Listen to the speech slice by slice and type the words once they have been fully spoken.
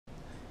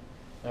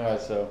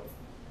Alright, so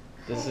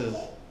this is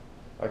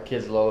our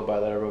kids' lullaby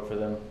that I wrote for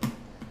them.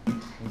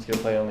 I'm just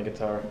gonna play it on the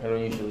guitar. I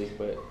don't usually,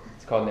 but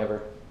it's called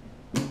Never.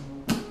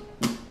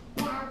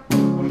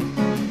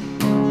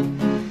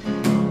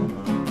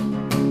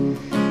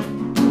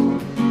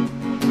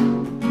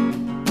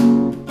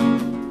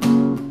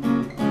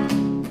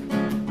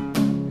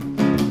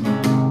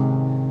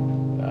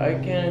 I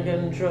can't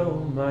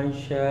control my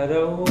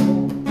shadow.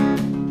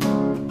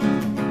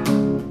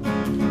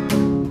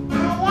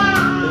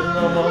 It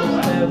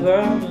almost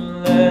never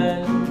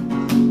ends.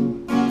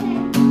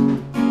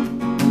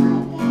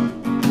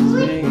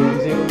 Swinging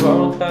to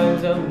all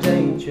kinds of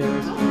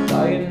dangers,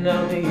 lying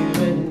out these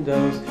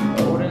windows,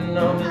 holding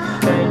on to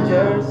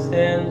strangers'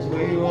 hands.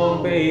 We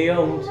won't be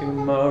home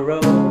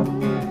tomorrow.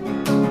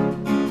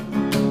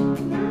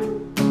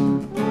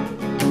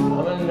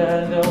 Mom and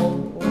Dad,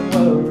 don't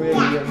worry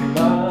your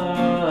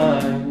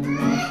mind.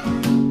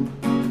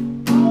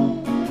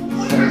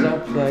 Since I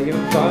play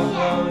your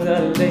father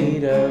that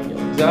later,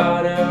 your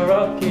daughter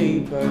I'll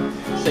keep her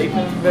safe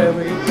and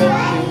very close to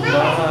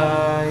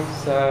my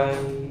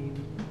side.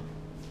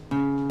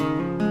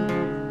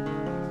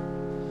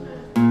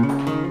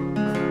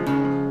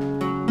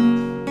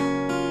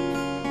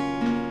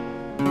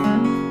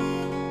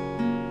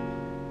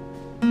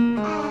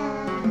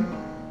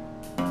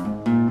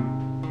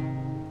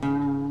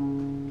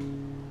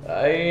 I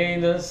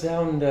hate the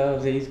sound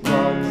of these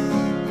clocks.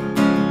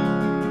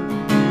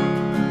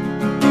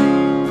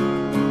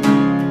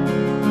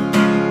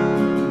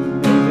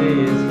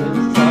 Maybe it's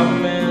 'cause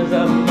time is a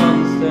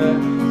monster,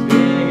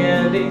 spinning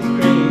and he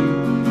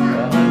screams.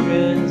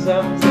 100 and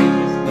something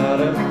is not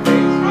a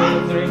face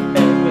with 3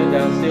 hands, but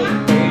I still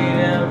hate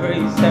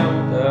every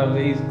sound of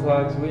these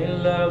clocks. We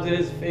love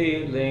this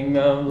feeling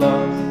of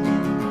loss,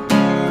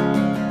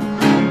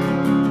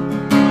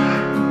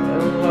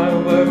 and why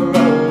we're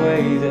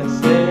always at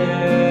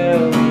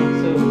sail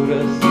to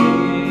the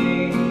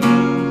seas.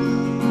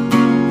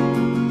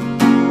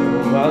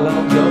 While I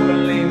don't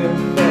believe in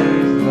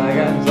fairies, like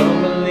I don't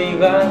believe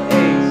I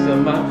hate, so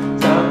my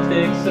time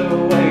ticks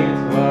away.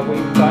 That's why we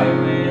fight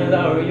with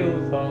our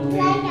youth on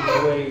these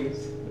ways.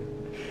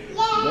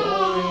 No,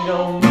 we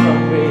don't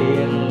mind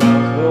being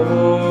lost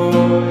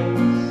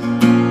boys.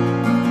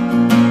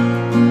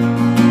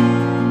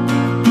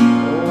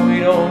 No, we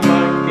don't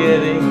mind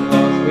getting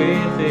lost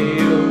with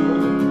you.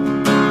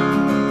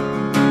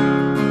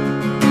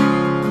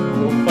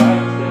 We'll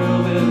fight till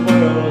this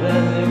world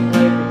ends in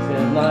flickers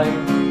and light.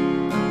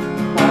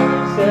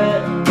 Pirates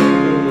and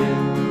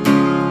Indians,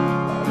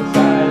 I'm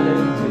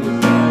silent till the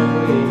time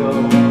we go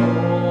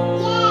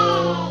home.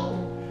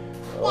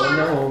 Oh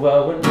no, but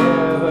we're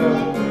never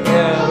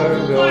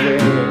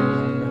going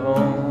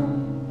home.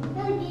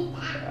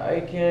 I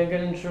can't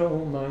control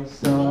my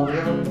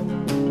sorrow.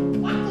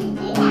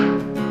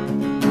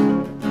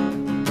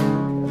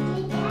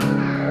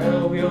 I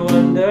hope you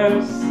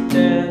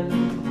understand.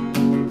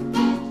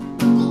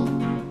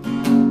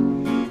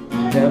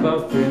 Never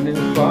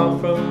feeling far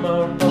from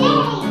our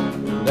home,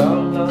 and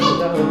all on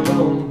our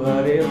own.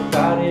 But if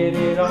I did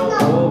it all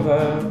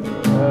over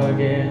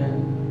again,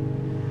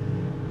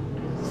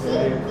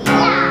 if I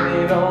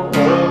did it all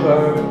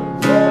over,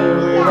 do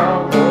it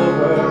all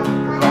over.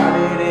 If I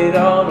did it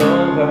all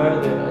over,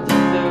 then I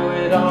just do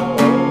it all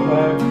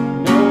over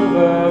and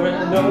over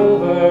and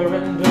over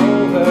and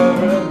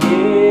over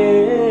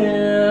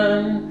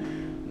again.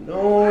 No,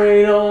 we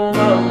don't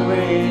mind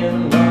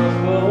being lost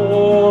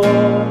boys.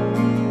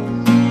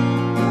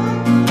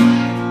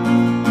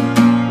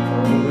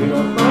 Oh, we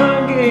don't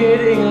mind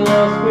getting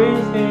lost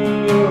with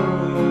you.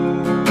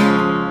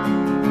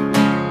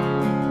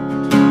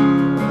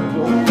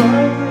 We'll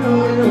fight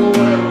through the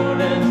world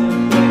and in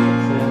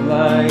flames and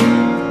light,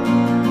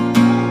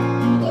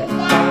 like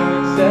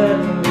pirates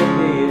and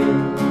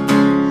Indians,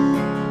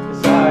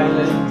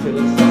 silent till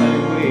it's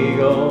time we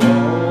go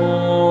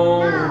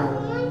home.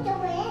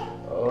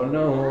 Oh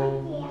no,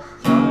 it's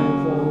time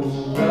for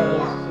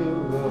us to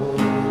go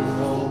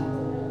home.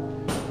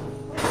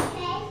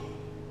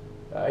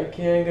 I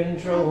can't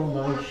control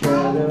my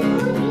shadow.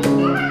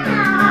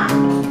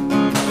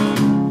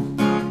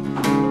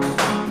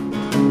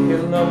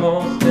 You'll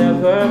almost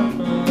never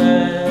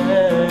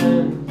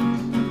land.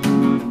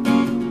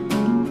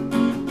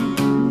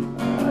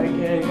 I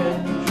can't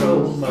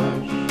control my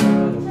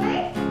shadow.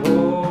 Oh,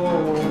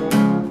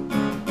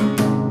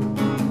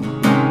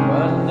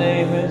 my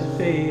name is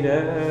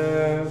Peter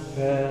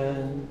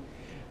Pan.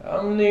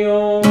 I'm the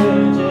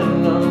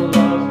original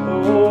lost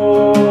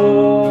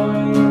boy.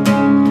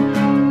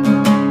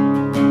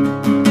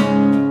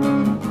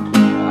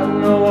 I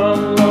know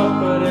I'm lost,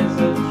 but it's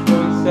a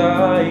choice I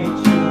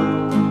choose.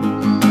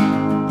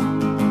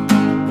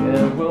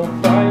 Yeah, we'll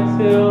fight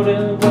till the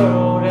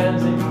world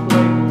ends in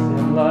flames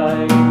and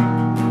light.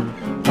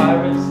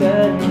 Pirates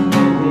and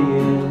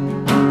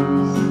Indians,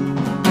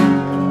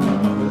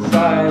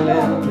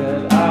 silent